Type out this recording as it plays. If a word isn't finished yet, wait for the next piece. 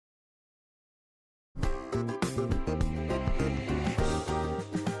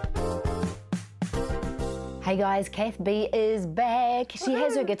Hey guys, Kath Bee is back. She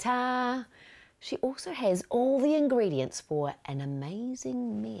has her guitar. She also has all the ingredients for an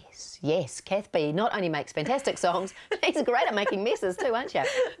amazing mess. Yes, Kath Bee not only makes fantastic songs, she's great at making messes too, aren't you?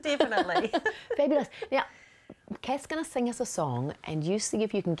 Definitely. Fabulous. Now, Kath's going to sing us a song and you see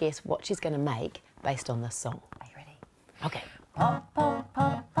if you can guess what she's going to make based on this song. Are you ready? Okay. Pop, pop,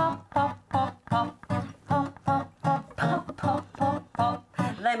 pop, pop, pop, pop, pop, pop, pop, pop, pop, pop, pop, pop.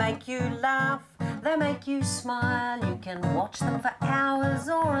 They make you laugh, they make you smile. You can watch them for hours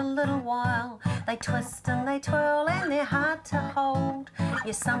or a little while. They twist and they twirl and they're hard to hold.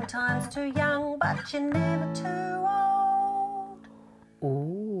 You're sometimes too young, but you're never too old.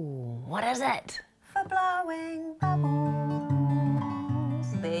 Ooh, what is it? For blowing bubbles.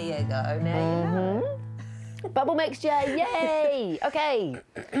 There you go, now you know. Bubble mixture, yay! Okay.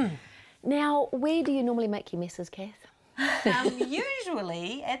 Now, where do you normally make your messes, Kath?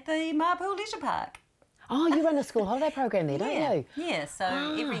 Usually at the Marpool Leisure Park. Oh, you run a school holiday program there, don't you? Yeah, so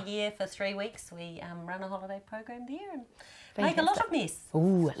every year for 3 weeks we run a holiday program there and make a lot of mess.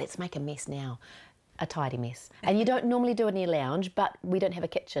 Ooh, let's make a mess now. A tidy mess. And you don't normally do it in your lounge, but we don't have a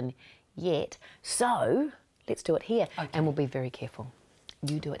kitchen yet. So, let's do it here. Okay. And we'll be very careful.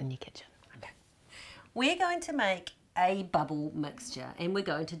 You do it in your kitchen. Okay. We're going to make a bubble mixture and we're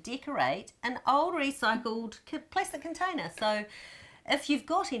going to decorate an old recycled plastic container. So if you've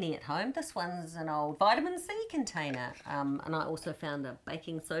got any at home, this one's an old vitamin C container, and I also found a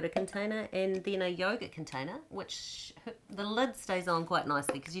baking soda container and then a yogurt container, which the lid stays on quite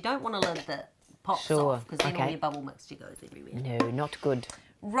nicely because you don't want a lid that pops off because then all your bubble mixture goes everywhere. No, not good.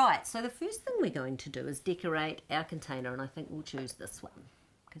 Right, so the first thing we're going to do is decorate our container, and I think we'll choose this one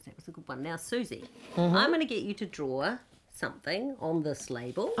because that was a good one. Now, Suzy, I'm going to get you to draw something on this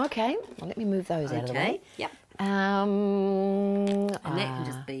label. Okay, well, let me move those out of the way. Yep. And that can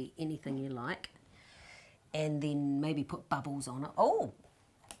just be anything you like. And then maybe put bubbles on it. Oh!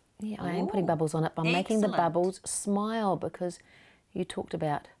 Yeah, I am putting bubbles on it, but I'm making the bubbles smile because you talked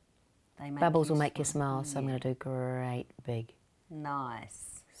about bubbles will make you smile, so I'm going to do great big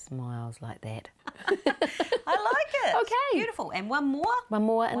smiles like that. I like it. Okay. Beautiful. And one more? One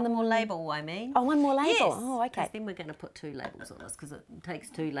more label, I mean. Oh, one more label. Yes. Oh, okay. Then we're going to put 2 labels on this because it takes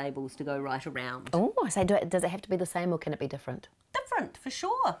 2 labels to go right around. Oh, I say, does it have to be the same or can it be different? Different, for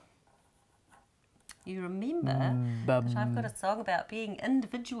sure. You remember that I've got a song about being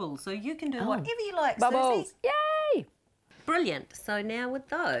individual, so you can do whatever you like, bubbles. Suzy. Yay! Brilliant. So now with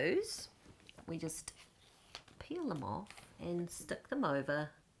those, we just peel them off and stick them over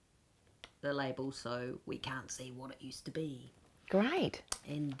the label so we can't see what it used to be. Great.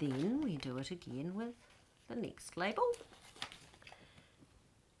 And then we do it again with the next label.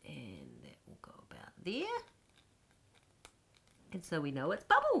 And that will go about there. And so we know it's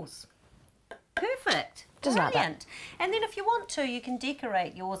bubbles. Perfect. Just like that. Brilliant. And then if you want to, you can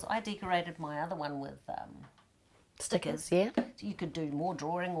decorate yours. I decorated my other one with stickers. Yeah. So you could do more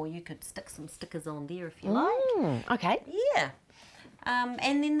drawing or you could stick some stickers on there if you like. Okay. Yeah.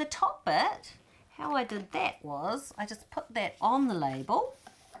 And then the top bit, how I did that was I just put that on the label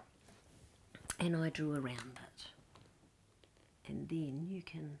and I drew around it. And then you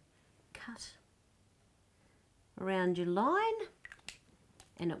can cut around your line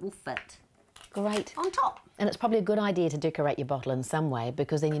and it will fit. Great. On top. And it's probably a good idea to decorate your bottle in some way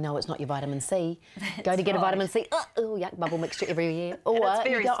because then you know it's not your vitamin C. Go to get a vitamin C. Oh, yuck, bubble mixture everywhere. Or it's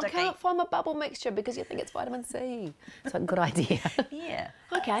very you go, sticky. I can't find my bubble mixture because you think it's vitamin C. So a good idea. Yeah.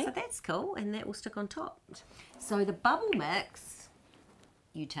 Okay. So that's cool and that will stick on top. So the bubble mix,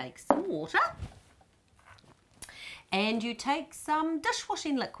 you take some water and you take some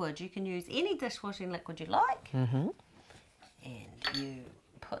dishwashing liquid. You can use any dishwashing liquid you like. And you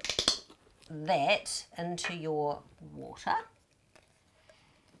put that into your water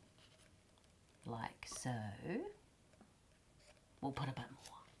like so. We'll put a bit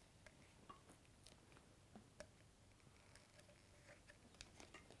more.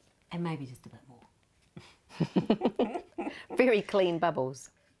 And maybe just a bit more. Very clean bubbles.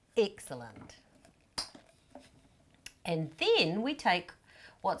 Excellent. And then we take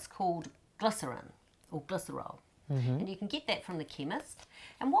what's called glycerin or glycerol. And you can get that from the chemist.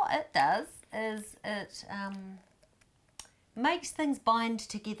 And what it does is it makes things bind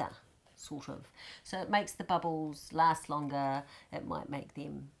together, sort of. So it makes the bubbles last longer. It might make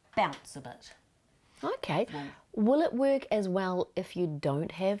them bounce a bit. Okay. Will it work as well if you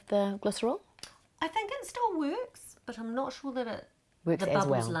don't have the glycerol? I think it still works, but I'm not sure that the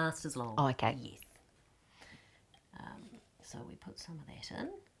bubbles last as long. Oh, okay. Yes. So we put some of that in,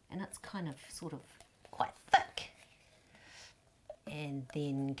 and it's kind of sort of quite thick. And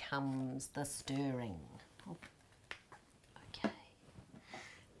then comes the stirring. Okay.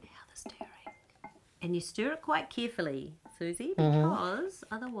 Now the stirring. And you stir it quite carefully, Susie, because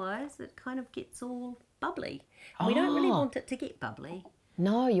otherwise it kind of gets all bubbly. We don't really want it to get bubbly.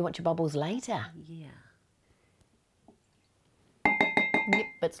 No, you want your bubbles later. Yeah. Yep,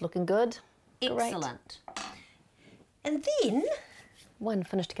 it's looking good. Excellent. Great. And then... one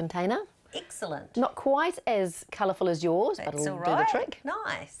finished container. Excellent. Not quite as colourful as yours, but it'll do the trick.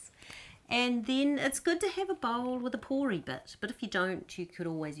 Nice. And then it's good to have a bowl with a pourey bit, but if you don't, you could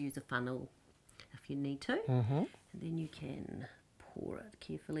always use a funnel if you need to. And then you can pour it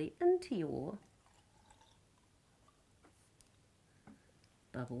carefully into your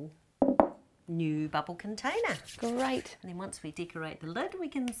new bubble container. Great. And then once we decorate the lid, we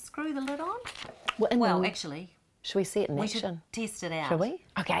can screw the lid on. Well, actually, should we see it in we action? should test it out. Shall we?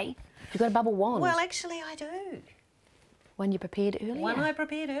 Okay. You've got a bubble wand. Well, actually, I do. One you prepared earlier. One I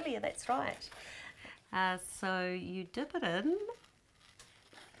prepared earlier, that's right. So you dip it in.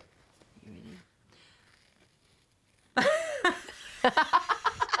 You ready?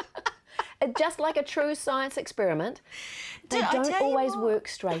 Just like a true science experiment, they don't always work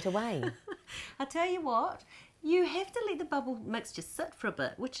straight away. I tell you what, you have to let the bubble mixture sit for a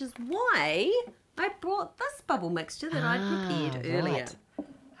bit, which is why I brought this bubble mixture that I prepared earlier. Right.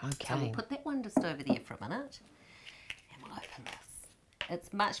 Okay. So we'll put that one just over there for a minute, and we'll open this.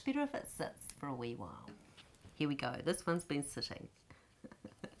 It's much better if it sits for a wee while. Here we go. This one's been sitting.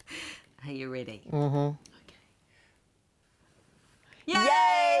 Are you ready? Okay.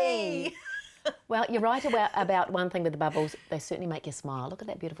 Yay! Well, you're right about one thing with the bubbles. They certainly make you smile. Look at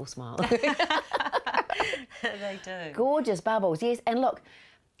that beautiful smile. They do. Gorgeous bubbles, yes. And look,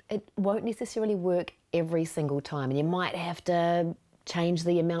 it won't necessarily work every single time. And you might have to change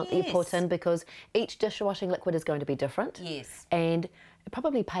the amount that you put in because each dishwashing liquid is going to be different. Yes. And it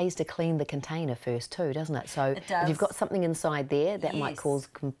probably pays to clean the container first too, doesn't it? So if you've got something inside there, that might cause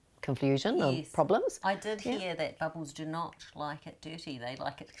confusion or problems. I did hear that bubbles do not like it dirty. They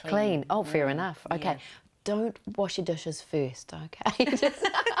like it clean. Clean. Oh, fair enough. Okay. Don't wash your dishes first, okay?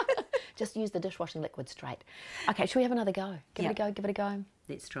 Just use the dishwashing liquid straight. Okay, shall we have another go? Give it a go, give it a go.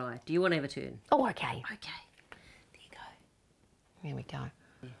 Let's try. Do you want to have a turn? Oh, okay. Okay. There you go. Here we go.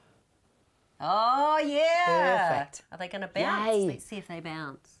 Oh, yeah. Perfect. Are they going to bounce? Yay. Let's see if they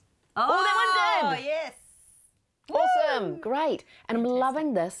bounce. Oh, that one did. Oh, yes. Awesome. Woo. Great. And I'm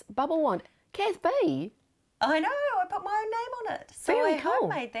loving this bubble wand. Kath Bee. I know. I put my own name on it. So Very I cool.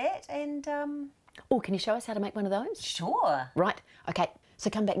 homemade that and... Oh, can you show us how to make one of those? Sure. Right. Okay. So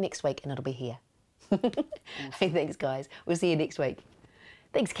come back next week and it'll be here. Hey, thanks, guys. We'll see you next week.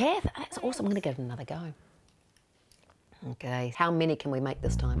 Thanks, Kath. That's awesome. I'm going to give it another go. Okay. How many can we make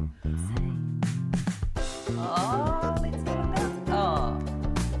this time? Let's see. Oh, let's see what bounce. Oh.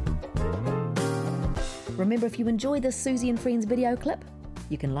 Remember, if you enjoy this Suzy and Friends video clip,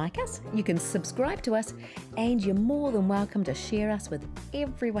 you can like us, you can subscribe to us, and you're more than welcome to share us with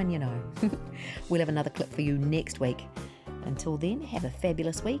everyone you know. We'll have another clip for you next week. Until then, have a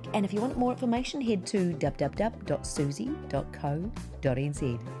fabulous week, and if you want more information, head to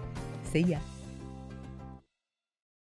www.suzy.co.nz. See ya.